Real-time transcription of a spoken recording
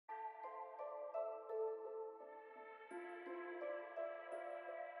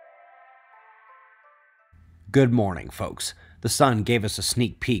Good morning, folks. The sun gave us a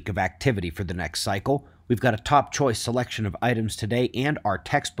sneak peek of activity for the next cycle. We've got a top choice selection of items today, and our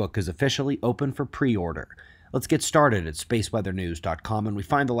textbook is officially open for pre-order. Let's get started at spaceweathernews.com, and we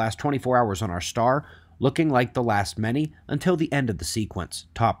find the last 24 hours on our star looking like the last many until the end of the sequence,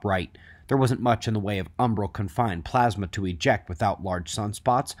 top right. There wasn't much in the way of umbral confined plasma to eject without large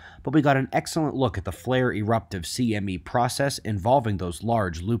sunspots, but we got an excellent look at the flare eruptive CME process involving those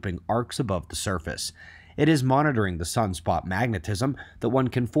large looping arcs above the surface. It is monitoring the sunspot magnetism that one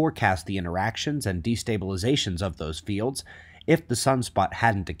can forecast the interactions and destabilizations of those fields. If the sunspot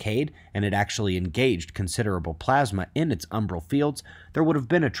hadn't decayed and it actually engaged considerable plasma in its umbral fields, there would have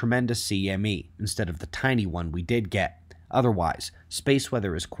been a tremendous CME instead of the tiny one we did get. Otherwise, space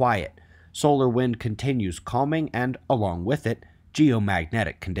weather is quiet. Solar wind continues calming and, along with it,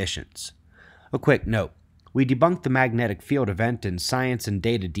 geomagnetic conditions. A quick note. We debunked the magnetic field event in Science and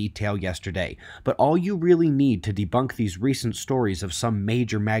Data detail yesterday, but all you really need to debunk these recent stories of some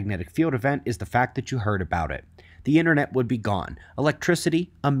major magnetic field event is the fact that you heard about it. The internet would be gone,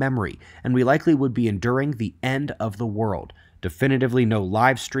 electricity a memory, and we likely would be enduring the end of the world. Definitively no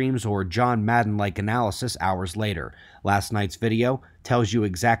live streams or John Madden-like analysis hours later. Last night's video tells you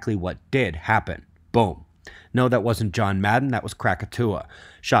exactly what did happen. Boom. No, that wasn't John Madden, that was Krakatoa.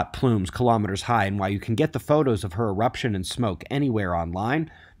 Shot plumes kilometers high, and while you can get the photos of her eruption and smoke anywhere online,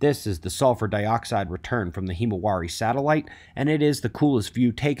 this is the sulfur dioxide return from the Himawari satellite, and it is the coolest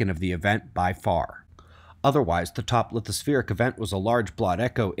view taken of the event by far. Otherwise, the top lithospheric event was a large blot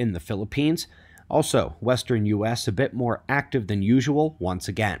echo in the Philippines. Also, western US a bit more active than usual once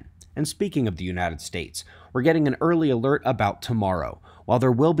again. And speaking of the United States, we're getting an early alert about tomorrow. While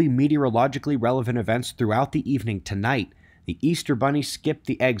there will be meteorologically relevant events throughout the evening tonight, the Easter Bunny skipped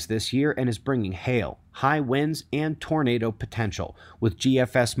the eggs this year and is bringing hail, high winds, and tornado potential. With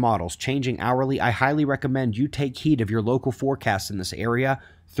GFS models changing hourly, I highly recommend you take heed of your local forecasts in this area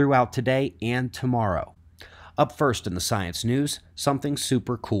throughout today and tomorrow. Up first in the science news, something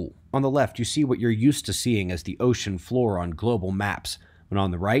super cool. On the left, you see what you're used to seeing as the ocean floor on global maps, and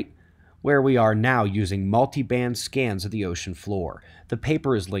on the right, where we are now using multi-band scans of the ocean floor. The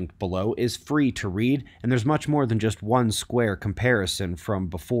paper is linked below, is free to read, and there's much more than just one square comparison from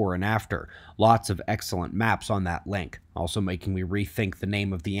before and after. Lots of excellent maps on that link, also making me rethink the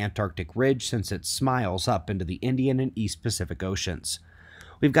name of the Antarctic ridge since it smiles up into the Indian and East Pacific Oceans.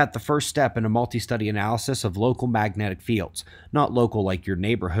 We've got the first step in a multi-study analysis of local magnetic fields, not local like your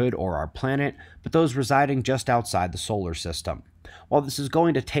neighborhood or our planet, but those residing just outside the solar system. While this is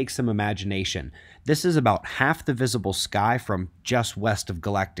going to take some imagination, this is about half the visible sky from just west of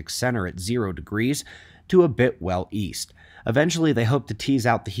galactic center at 0 degrees to a bit well east. Eventually, they hope to tease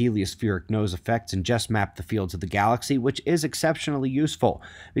out the heliospheric nose effects and just map the fields of the galaxy, which is exceptionally useful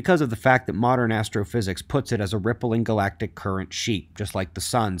because of the fact that modern astrophysics puts it as a rippling galactic current sheet, just like the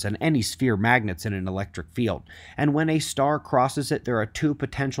sun's and any sphere magnets in an electric field. And when a star crosses it, there are two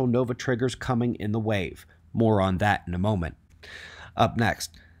potential nova triggers coming in the wave. More on that in a moment. Up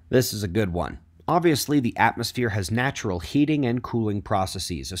next, this is a good one. Obviously, the atmosphere has natural heating and cooling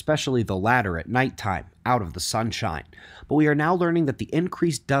processes, especially the latter at nighttime, out of the sunshine. But we are now learning that the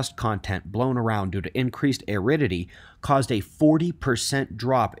increased dust content blown around due to increased aridity caused a 40%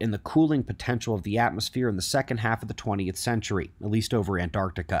 drop in the cooling potential of the atmosphere in the second half of the 20th century, at least over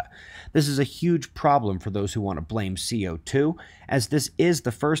Antarctica. This is a huge problem for those who want to blame CO2, as this is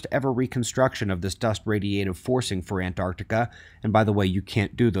the first ever reconstruction of this dust radiative forcing for Antarctica, and by the way, you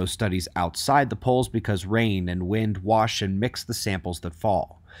can't do those studies outside the poles because rain and wind wash and mix the samples that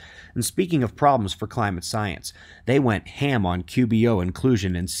fall. And speaking of problems for climate science, they went ham on QBO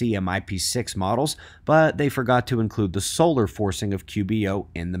inclusion in CMIP6 models, but they forgot to include the solar forcing of QBO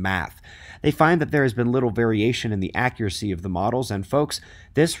in the math. They find that there has been little variation in the accuracy of the models, and folks,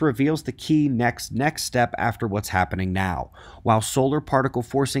 this reveals the key next step after what's happening now. While solar particle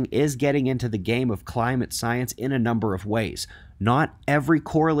forcing is getting into the game of climate science in a number of ways, not every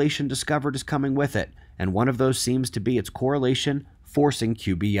correlation discovered is coming with it, and one of those seems to be its correlation forcing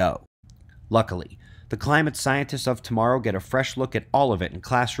QBO. Luckily, the climate scientists of tomorrow get a fresh look at all of it in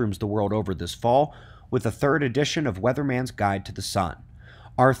classrooms the world over this fall with the third edition of Weatherman's Guide to the Sun.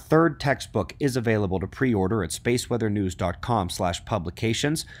 Our third textbook is available to pre-order at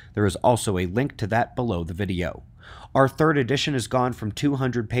spaceweathernews.com/publications. There is also a link to that below the video. Our third edition has gone from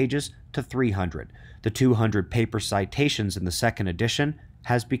 200 pages to 300. The 200 paper citations in the second edition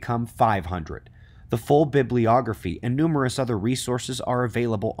has become 500. The full bibliography and numerous other resources are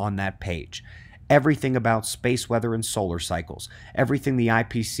available on that page. everything about space weather and solar cycles, everything the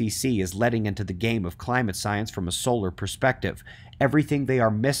IPCC is letting into the game of climate science from a solar perspective, everything they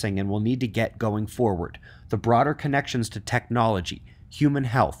are missing and will need to get going forward, the broader connections to technology, human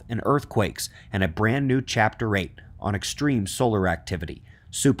health, and earthquakes, and a brand new Chapter 8 on extreme solar activity,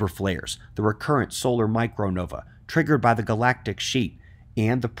 super flares, the recurrent solar micronova triggered by the galactic sheet,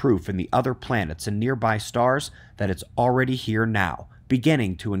 and the proof in the other planets and nearby stars that it's already here now,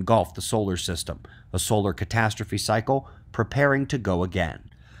 beginning to engulf the solar system, a solar catastrophe cycle preparing to go again.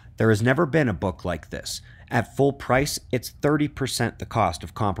 There has never been a book like this. At full price, it's 30% the cost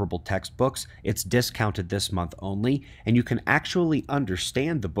of comparable textbooks, it's discounted this month only, and you can actually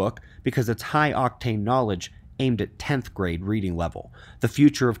understand the book because it's high-octane knowledge aimed at 10th grade reading level. The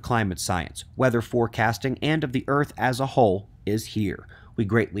future of climate science, weather forecasting, and of the Earth as a whole is here. We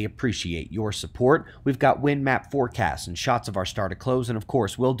greatly appreciate your support. We've got wind map forecasts and shots of our star to close, and of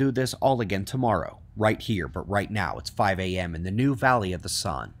course, we'll do this all again tomorrow, right here, but right now it's 5 a.m. in the new Valley of the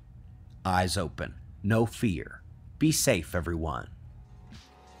Sun. Eyes open, no fear. Be safe, everyone.